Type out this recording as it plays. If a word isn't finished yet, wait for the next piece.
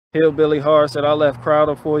Hillbilly Hard said, I left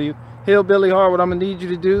Crowder for you. Hillbilly Hard, what I'm gonna need you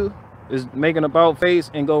to do is make an about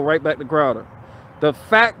face and go right back to Crowder. The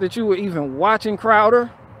fact that you were even watching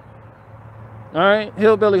Crowder, all right,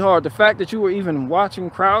 Hillbilly Hard, the fact that you were even watching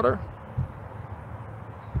Crowder,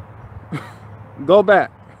 go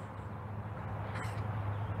back.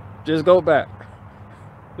 Just go back.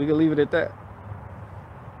 We can leave it at that.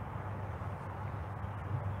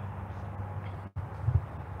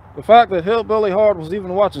 The fact that Hillbilly Hard was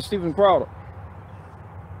even watching Steven Crowder,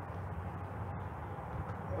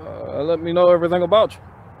 let me know everything about you.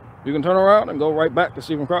 You can turn around and go right back to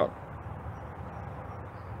Steven Crowder.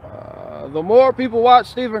 The more people watch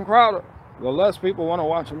Steven Crowder, the less people want to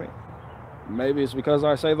watch me. Maybe it's because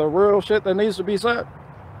I say the real shit that needs to be said.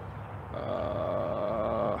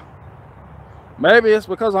 Maybe it's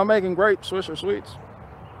because I'm making grape Swisher Sweets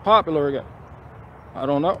popular again. I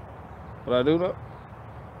don't know, but I do know.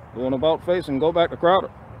 Go on about face and go back to Crowder.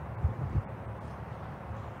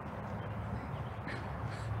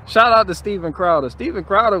 Shout out to Steven Crowder. Steven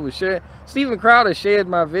Crowder was sharing. Steven Crowder shared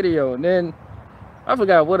my video, and then I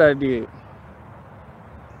forgot what I did.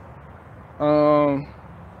 Damn,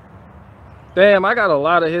 I got a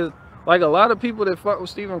lot of his, like a lot of people that fuck with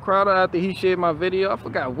Steven Crowder after he shared my video. I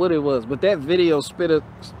forgot what it was, but that video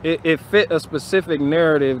it fit a specific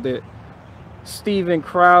narrative that Steven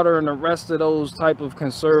Crowder and the rest of those type of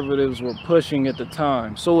conservatives were pushing at the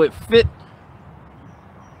time. So it fit.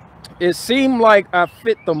 It seemed like I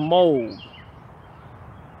fit the mold,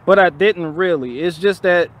 but I didn't really. It's just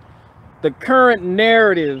that the current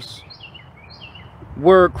narratives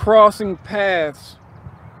were crossing paths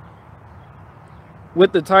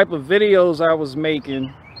with the type of videos I was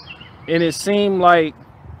making, and it seemed like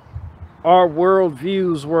our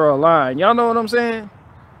worldviews were aligned. Y'all know what I'm saying?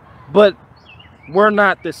 But we're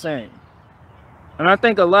not the same. And I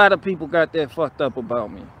think a lot of people got that fucked up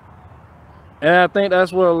about me. And I think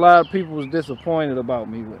that's what a lot of people was disappointed about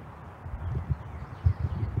me with.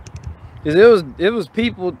 Because it was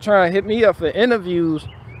people trying to hit me up for interviews,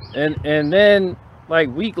 and then like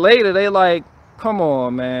a week later they like, come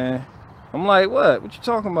on, man. I'm like, what you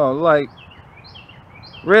talking about? Like,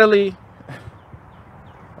 really?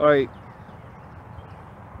 Like,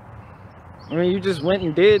 I mean, you just went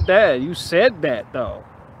and did that. You said that though.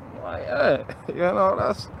 I'm like, yeah, you know,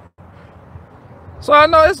 that's. So I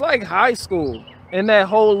know it's like high school in that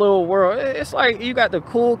whole little world. It's like you got the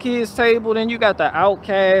cool kids table, then you got the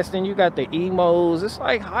outcasts, then you got the emos. It's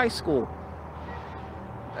like high school.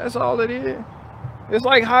 That's all it is. It's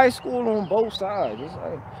like high school on both sides. It's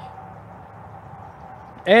like,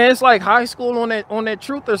 and it's like high school on that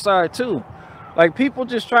truther side too. Like people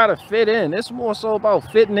just try to fit in. It's more so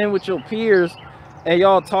about fitting in with your peers and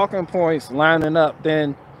y'all talking points lining up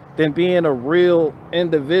than being a real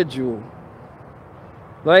individual.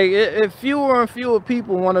 Like if fewer and fewer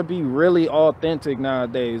people want to be really authentic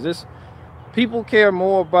nowadays. People care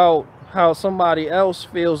more about how somebody else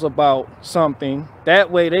feels about something.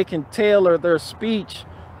 That way they can tailor their speech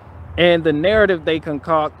and the narrative they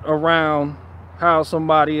concoct around how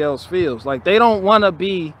somebody else feels. Like they don't want to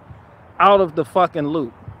be out of the fucking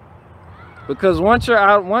loop, because once you're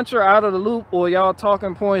out of the loop, or y'all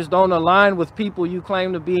talking points don't align with people you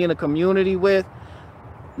claim to be in a community with,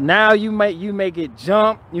 now you make it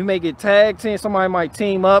jump, you make it tag team. Somebody might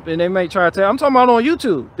team up and they may try to tell. I'm talking about on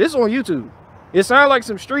YouTube. This is on YouTube. It sounds like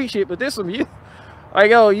some street shit, but this some you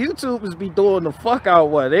like, yo, YouTubers be doing the fuck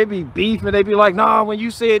out what they be beefing. They be like, nah, when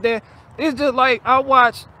you said that, it's just like I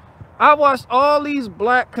watched all these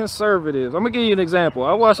black conservatives. I'm gonna give you an example.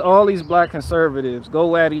 I watched all these black conservatives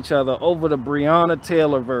go at each other over the Breonna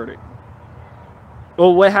Taylor verdict,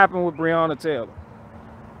 or what happened with Breonna Taylor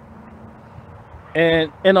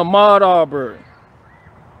and Ahmaud Arbery.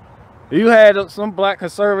 You had some black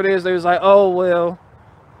conservatives. They was like, oh well,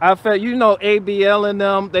 I felt, you know, ABL and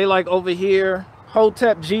them, they like over here.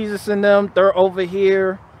 Hotep Jesus and them, they're over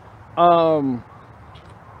here.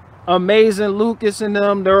 Amazing Lucas and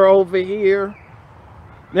them, they're over here.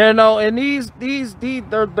 You know, and these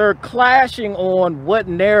they're clashing on what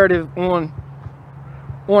narrative, on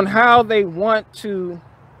how they want to,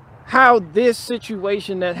 how this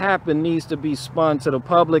situation that happened needs to be spun to the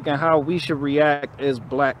public, and how we should react as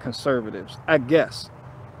black conservatives, I guess.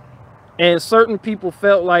 And certain people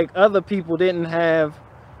felt like other people didn't have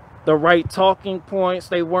the right talking points.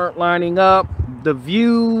 They weren't lining up the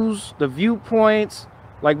views, the viewpoints.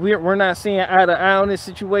 Like we're not seeing eye to eye on this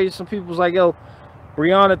situation. Some people's like, yo,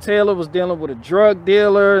 Breonna Taylor was dealing with a drug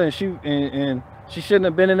dealer, and she shouldn't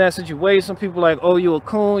have been in that situation. Some people like, oh, you a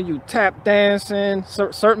coon, you tap dancing.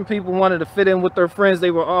 Certain people wanted to fit in with their friends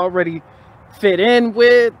they were already fit in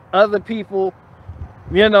with. Other people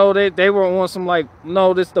You know, they were on some like,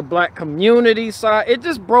 no, this the black community side. It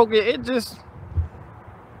just broke it.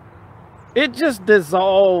 It just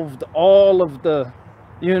dissolved all of the,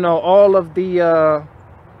 you know, all of the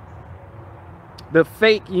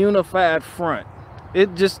fake unified front.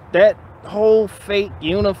 It just, that whole fake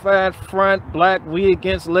unified front, black, we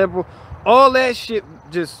against liberal, all that shit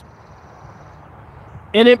just,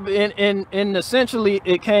 and essentially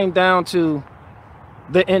it came down to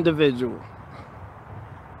the individual.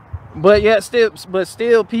 But yet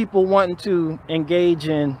still people wanting to engage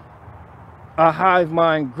in a hive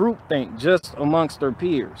mind groupthink just amongst their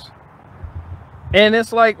peers. And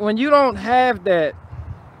it's like, when you don't have that,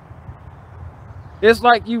 it's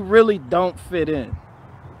like you really don't fit in.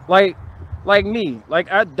 Like me,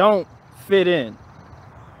 like I don't fit in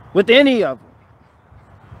with any of them.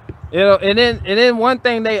 You know, and then one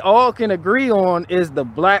thing they all can agree on is the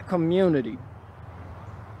black community.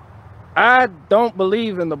 I don't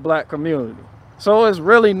believe in the black community, so it's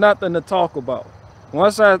really nothing to talk about.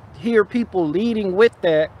 Once I hear people leading with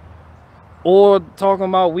that, or talking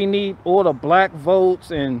about we need all the black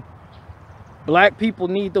votes and black people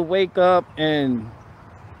need to wake up, and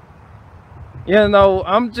you know,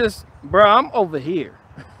 I'm just, bro, I'm over here.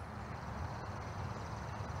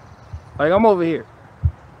 Like, I'm over here.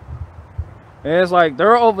 And it's like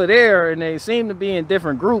they're over there and they seem to be in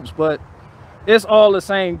different groups, but it's all the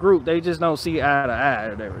same group. They just don't see eye to eye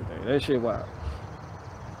and everything. That shit wild.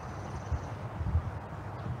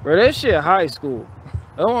 Bro, that shit high school.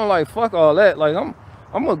 I don't like, fuck all that. Like,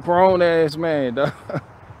 I'm a grown ass man, dog.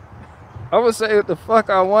 I would say what the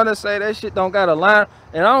fuck I want to say. That shit don't got a line.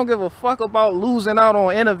 And I don't give a fuck about losing out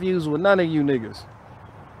on interviews with none of you niggas.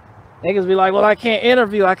 Niggas be like, well, I can't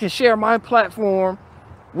interview. I can share my platform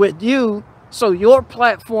with you. So your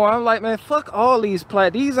platform, I'm like, man, fuck all these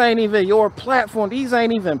these ain't even your platform. These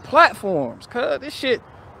ain't even platforms. Cause this shit,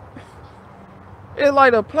 it's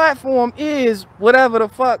like a platform is whatever the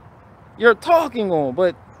fuck you're talking on.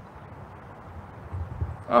 But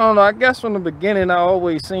I don't know, I guess from the beginning I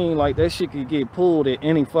always seen like that shit could get pulled at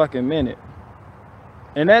any fucking minute.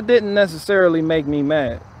 And that didn't necessarily make me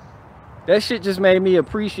mad. That shit just made me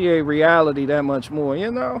appreciate reality that much more,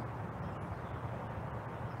 you know?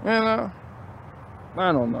 You know?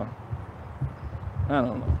 I don't know.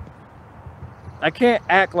 I can't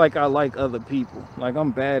act like I like other people. Like,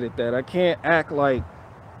 I'm bad at that. I can't act like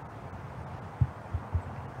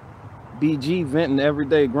BG venting every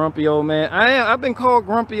day, grumpy old man. I've been called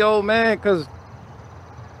grumpy old man because,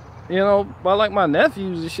 you know, by like my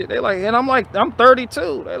nephews and shit. They like, and I'm like, I'm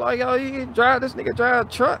 32. They like, yo, you drive, this nigga drive a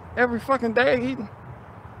truck every fucking day. He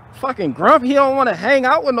fucking grumpy. He don't want to hang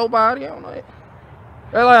out with nobody. I'm like,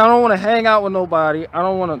 they're like, I don't want to hang out with nobody. I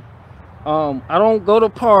don't want to, I don't go to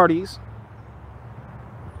parties.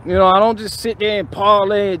 You know, I don't just sit there and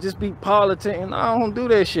parlay and just be politicking. I don't do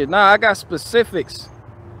that shit. Nah, I got specifics.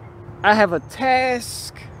 I have a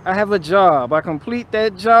task. I have a job. I complete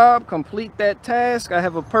that job, complete that task. I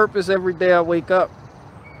have a purpose every day I wake up.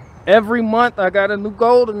 Every month I got a new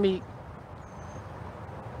goal to meet.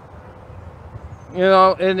 You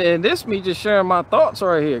know, and this me just sharing my thoughts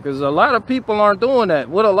right here, because a lot of people aren't doing that.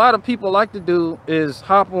 What a lot of people like to do is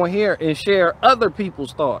hop on here and share other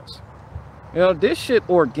people's thoughts. You know, this shit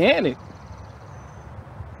organic.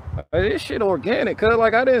 This shit organic, cause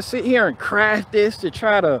like I didn't sit here and craft this to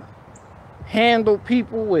try to handle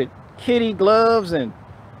people with kitty gloves and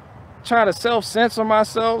try to self-censor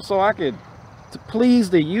myself so I could please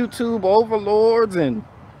the YouTube overlords and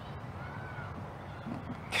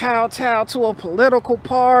kowtow to a political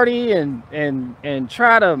party and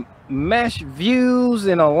try to mesh views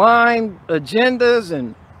and align agendas.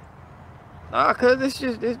 And cause this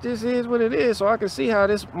just is what it is. So I can see how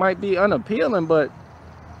this might be unappealing, but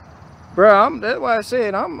bro, that's why I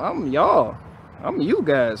said I'm y'all. I'm you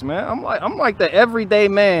guys, man. I'm like the everyday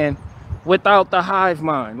man without the hive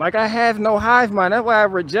mind. Like, I have no hive mind. That's why I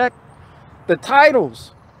reject the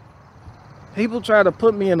titles. People try to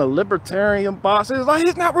put me in a libertarian box. It's like,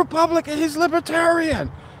 he's not Republican, he's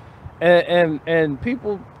libertarian. And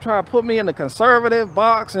people try to put me in the conservative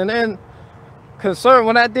box. And then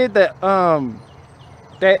when I did that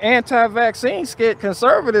anti-vaccine skit,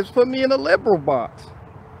 conservatives put me in the liberal box.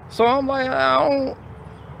 So I'm like,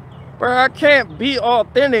 bro, I can't be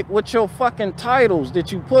authentic with your fucking titles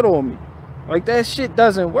that you put on me. Like, that shit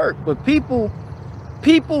doesn't work. But people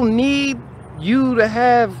need you to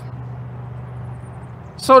have,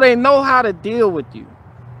 so they know how to deal with you.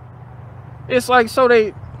 It's like, so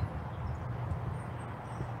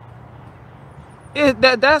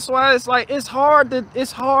that's why it's like, it's hard to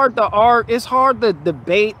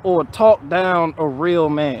debate or talk down a real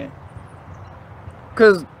man.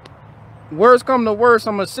 Because worst come to worst,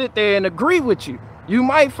 I'm gonna sit there and agree with you. You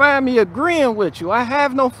might find me agreeing with you. I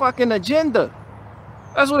have no fucking agenda.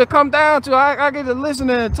 That's what it comes down to. I get to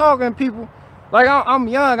listening and talking to people. Like, I'm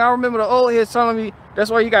young. I remember the old heads telling me that's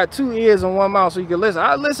why you got 2 ears and 1 mouth so you can listen.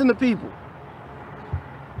 I listen to people.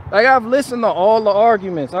 Like, I've listened to all the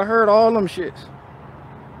arguments. I heard all them shits.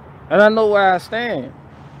 And I know where I stand.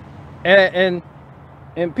 And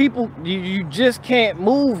people, you just can't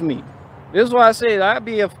move me. This is why I said I'd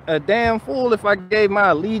be a damn fool if I gave my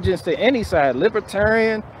allegiance to any side.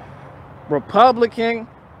 Libertarian, Republican,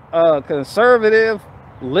 conservative,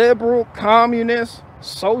 liberal, communist,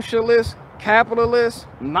 socialist, capitalist,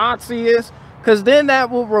 Naziist. Because then that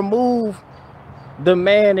will remove the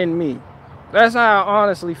man in me. That's how I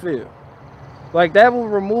honestly feel. Like, that will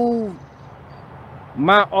remove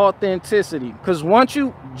my authenticity. Because once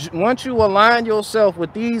you align yourself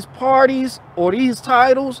with these parties or these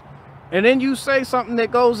titles, and then you say something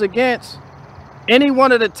that goes against any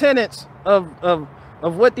one of the tenets of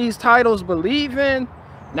what these titles believe in,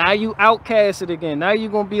 now you outcast it again. Now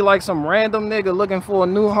you're gonna be like some random nigga looking for a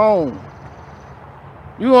new home.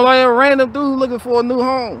 You gonna like a random dude looking for a new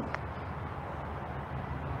home.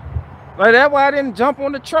 Like, that's why I didn't jump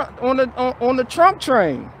on the Trump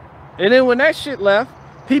train. And then when that shit left,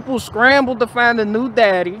 people scrambled to find a new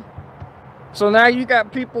daddy. So now you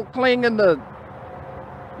got people clinging to,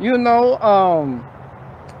 you know,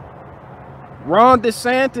 Ron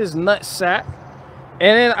DeSantis nutsack.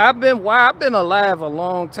 And then I've been alive a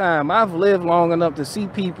long time. I've lived long enough to see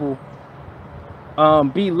people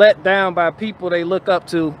be let down by people they look up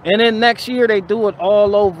to. And then next year they do it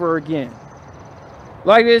all over again.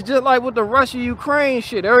 Like, it's just like with the Russia-Ukraine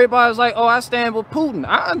shit. Everybody's like, oh, I stand with Putin.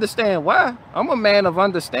 I understand why. I'm a man of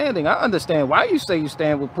understanding. I understand why you say you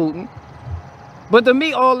stand with Putin. But to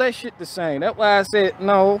me, all that shit the same. That's why I said,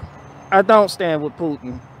 no, I don't stand with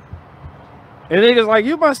Putin. And niggas like,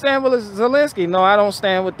 you must stand with Zelensky. No, I don't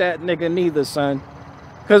stand with that nigga neither, son.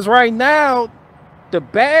 Because right now, the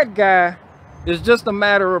bad guy is just a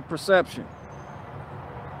matter of perception.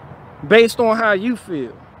 Based on how you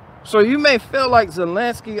feel. So you may feel like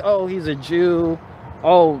Zelensky, oh, he's a Jew.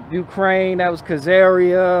 Oh, Ukraine, that was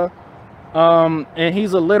Khazaria. And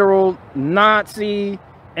he's a literal Nazi.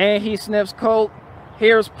 And he sniffs coke.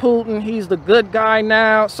 Here's Putin. He's the good guy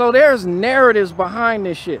now. So there's narratives behind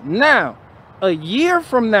this shit. Now, a year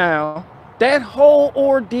from now, that whole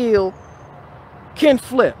ordeal can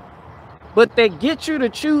flip. But they get you to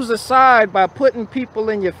choose a side by putting people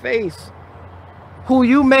in your face who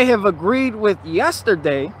you may have agreed with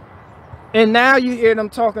yesterday. And now you hear them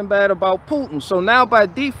talking bad about Putin. So now by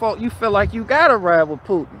default, you feel like you got to ride with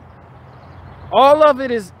Putin. All of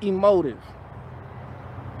it is emotive.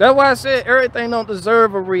 That's why I said everything don't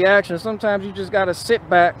deserve a reaction. Sometimes you just got to sit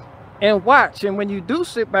back and watch. And when you do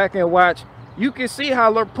sit back and watch, you can see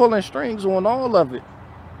how they're pulling strings on all of it.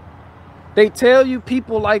 They tell you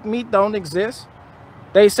people like me don't exist.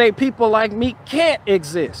 They say people like me can't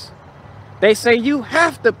exist. They say you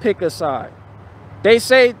have to pick a side. They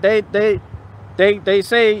say they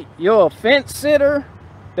say you're a fence sitter.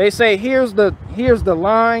 They say here's the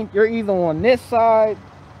line. You're either on this side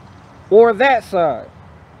or that side.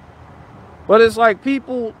 But it's like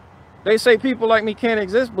people, they say people like me can't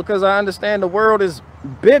exist because I understand the world is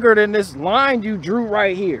bigger than this line you drew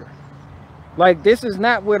right here. Like, this is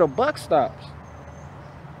not where the buck stops.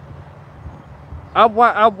 I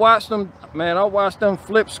watched them, man, I watched them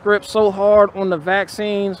flip scripts so hard on the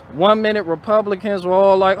vaccines. 1 minute Republicans were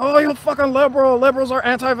all like, oh, you're fucking liberal. Liberals are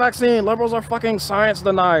anti-vaccine. Liberals are fucking science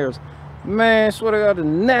deniers. Man, swear to God, the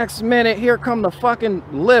next minute, here come the fucking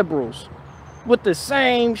liberals with the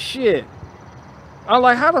same shit. I'm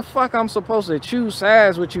like, how the fuck I'm supposed to choose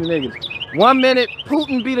sides with you niggas? 1 minute,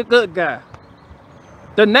 Putin be the good guy.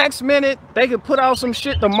 The next minute, they could put out some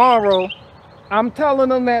shit tomorrow. I'm telling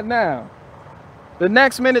them that now. The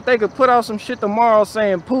next minute, they could put out some shit tomorrow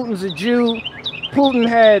saying Putin's a Jew.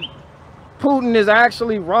 Putin is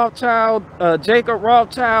actually Rothschild, Jacob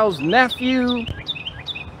Rothschild's nephew.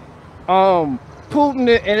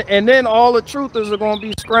 Putin, and then all the truthers are gonna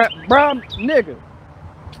be scrapped. Bro, nigga.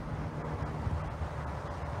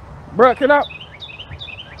 Bro, can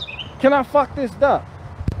I fuck this duck?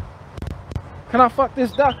 Can I fuck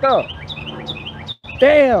this duck up?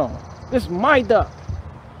 Damn, this is my duck.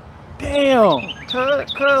 Damn,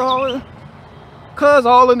 cuz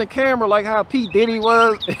all in the camera like how P. Diddy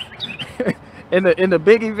was in the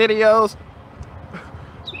Biggie videos.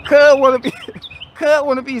 Cuz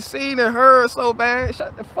wanna be seen and heard so bad.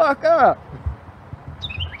 Shut the fuck up.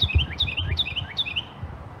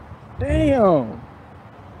 Damn.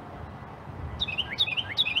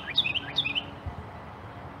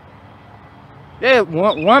 Yeah,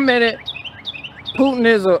 one minute Putin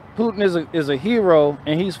is a hero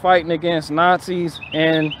and he's fighting against Nazis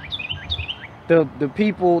and the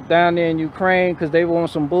people down there in Ukraine because they want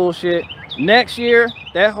some bullshit. Next year,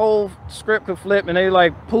 that whole script could flip and they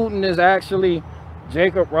like Putin is actually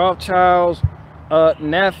Jacob Rothschild's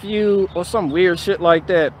nephew or some weird shit like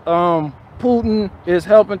that. Putin is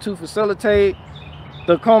helping to facilitate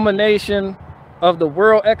the culmination of the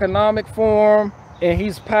World Economic Forum and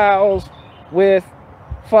he's pals with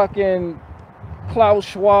fucking Klaus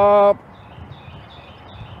Schwab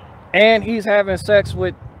and he's having sex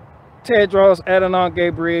with Tedros Adhanom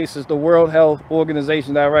Ghebreyesus, the World Health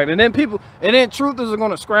Organization director. And then truthers are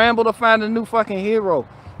going to scramble to find a new fucking hero.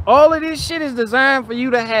 All of this shit is designed for you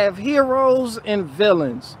to have heroes and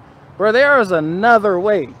villains. Bro, there is another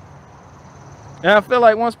way. And I feel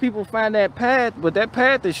like once people find that path, but that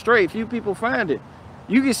path is straight, few people find it.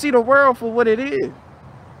 You can see the world for what it is.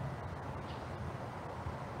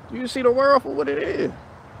 You can see the world for what it is.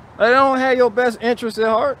 They don't have your best interest at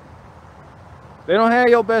heart. They don't have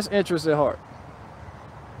your best interest at heart.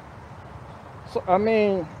 So, I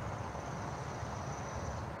mean,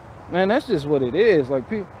 man, that's just what it is. Like,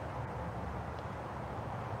 people,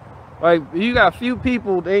 like, you got few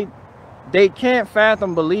people, they can't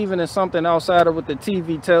fathom believing in something outside of what the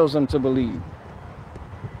TV tells them to believe.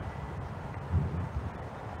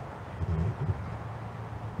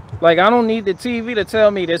 Like, I don't need the TV to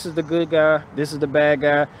tell me this is the good guy, this is the bad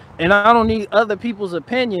guy. And I don't need other people's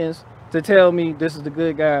opinions to tell me this is the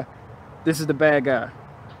good guy, this is the bad guy.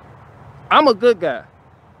 I'm a good guy.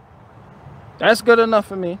 That's good enough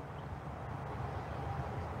for me.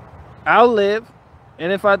 I'll live.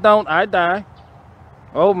 And if I don't, I die.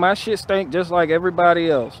 Oh, my shit stink just like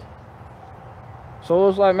everybody else. So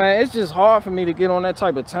it's like, man, it's just hard for me to get on that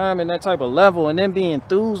type of time and that type of level and then be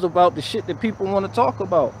enthused about the shit that people want to talk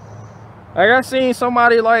about. Like, I seen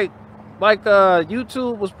somebody like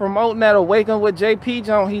YouTube was promoting that Awaken with JP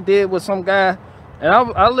joint he did with some guy. And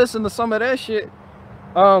I listened to some of that shit.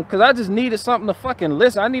 Cause I just needed something to fucking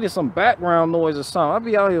listen. I needed some background noise or something. I'll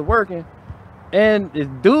be out here working. And this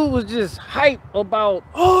dude was just hype about,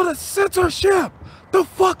 oh, the censorship. The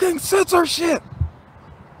fucking censorship.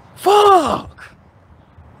 Fuck.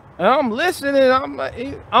 And I'm listening.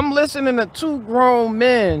 I'm listening to two grown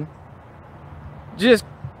men just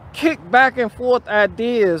kick back and forth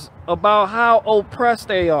ideas about how oppressed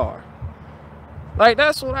they are. Like,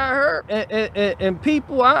 that's what I heard. And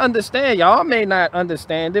people, I understand. Y'all may not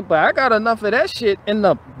understand it, but I got enough of that shit in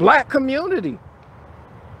the black community.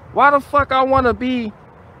 Why the fuck I want to be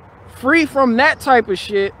free from that type of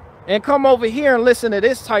shit and come over here and listen to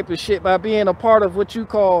this type of shit by being a part of what you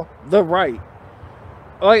call the right?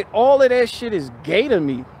 Like, all of that shit is gay to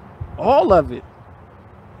me. All of it.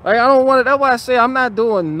 Like, I don't want it. That's why I say I'm not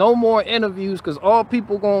doing no more interviews, because all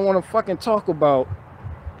people gonna want to fucking talk about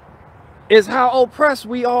is how oppressed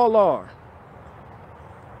we all are.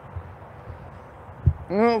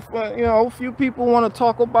 You know, a few people want to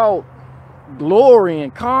talk about glory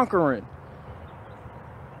and conquering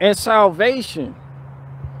and salvation.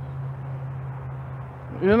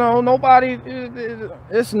 You know, nobody,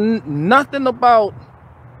 it's nothing about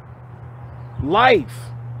life.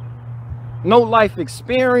 No life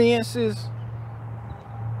experiences.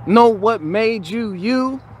 No what made you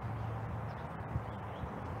you.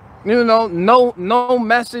 You know, no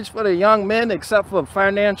message for the young men except for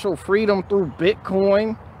financial freedom through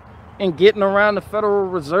Bitcoin and getting around the Federal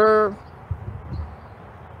Reserve.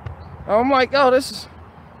 I'm like, yo, this is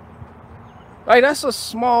like, that's a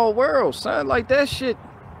small world, son. Like, that shit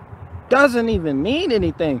doesn't even mean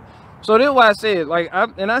anything. So that's why I said, like,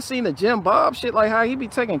 I seen the Jim Bob shit, like how he be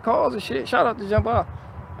taking calls and shit. Shout out to Jim Bob.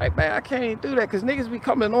 Like, man, I can't do that because niggas be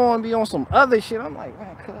coming on, be on some other shit. I'm like,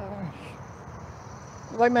 man,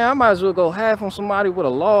 like, man, I might as well go half on somebody with a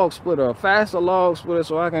log splitter, a faster log splitter,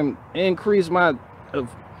 so I can increase my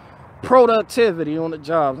productivity on the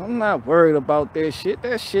jobs. I'm not worried about that shit.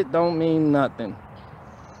 That shit don't mean nothing.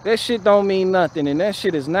 That shit don't mean nothing, and that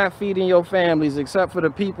shit is not feeding your families except for the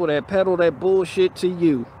people that peddle that bullshit to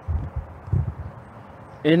you.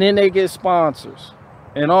 And then they get sponsors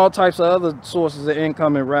and all types of other sources of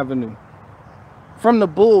income and revenue from the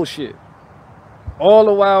bullshit, all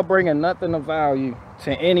the while bringing nothing of value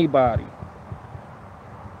to anybody.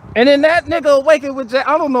 And then that nigga Awaken with Jack,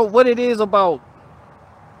 I don't know what it is about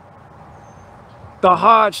the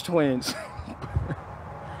Hodge twins.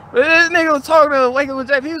 This nigga was talking to Awaken with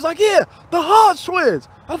Jack. He was like, yeah, the Hodge twins.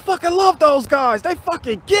 I fucking love those guys. They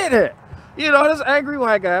fucking get it. You know, this angry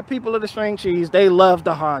white guy, people of the string cheese, they love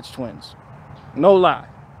the Hodge twins. No lie.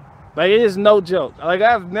 Like, it is no joke. Like,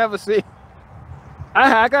 I've never seen.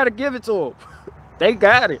 I gotta give it to them. They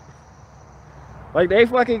got it. Like, they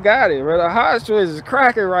fucking got it, bro. The Hodge twins is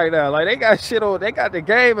cracking right now. Like, they got shit on. They got the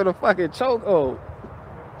game in a fucking chokehold.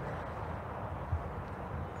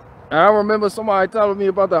 I remember somebody telling me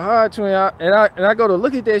about the Hodge twin, and I go to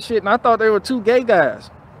look at that shit, and I thought they were two gay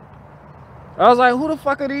guys. I was like, who the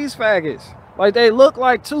fuck are these faggots? Like, they look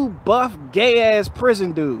like two buff, gay-ass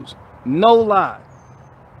prison dudes. No lie.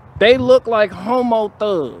 They look like homo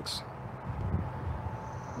thugs.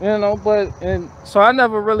 You know, and so I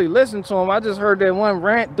never really listened to him. I just heard that one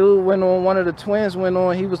rant dude went on, one of the twins went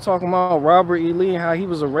on. He was talking about Robert E. Lee and how he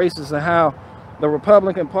was a racist and how the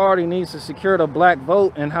Republican Party needs to secure the black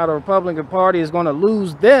vote and how the Republican Party is going to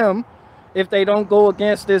lose them if they don't go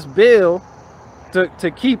against this bill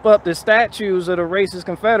to keep up the statues of the racist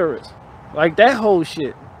Confederates. Like, that whole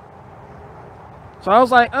shit. So I was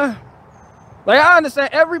like, I understand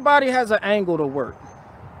everybody has an angle to work.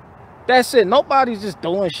 That's it. Nobody's just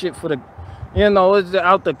doing shit for the, you know, it's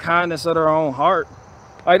out the kindness of their own heart.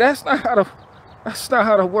 Like, that's not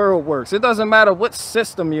how the world works. It doesn't matter what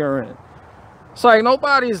system you're in. It's like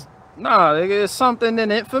nobody's, nah, there's something in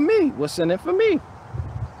it for me. What's in it for me?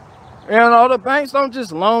 You know, the banks don't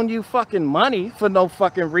just loan you fucking money for no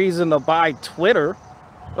fucking reason to buy Twitter.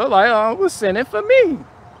 They're like, oh, what's in it for me?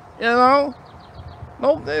 You know?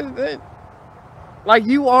 No, like,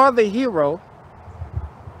 you are the hero,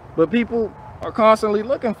 but people are constantly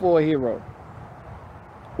looking for a hero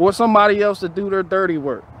or somebody else to do their dirty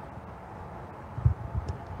work.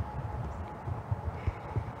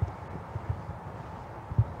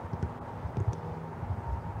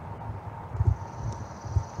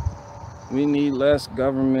 We need less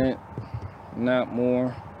government, not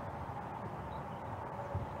more.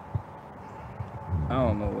 I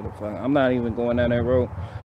don't know what the fuck. I'm not even going down that road.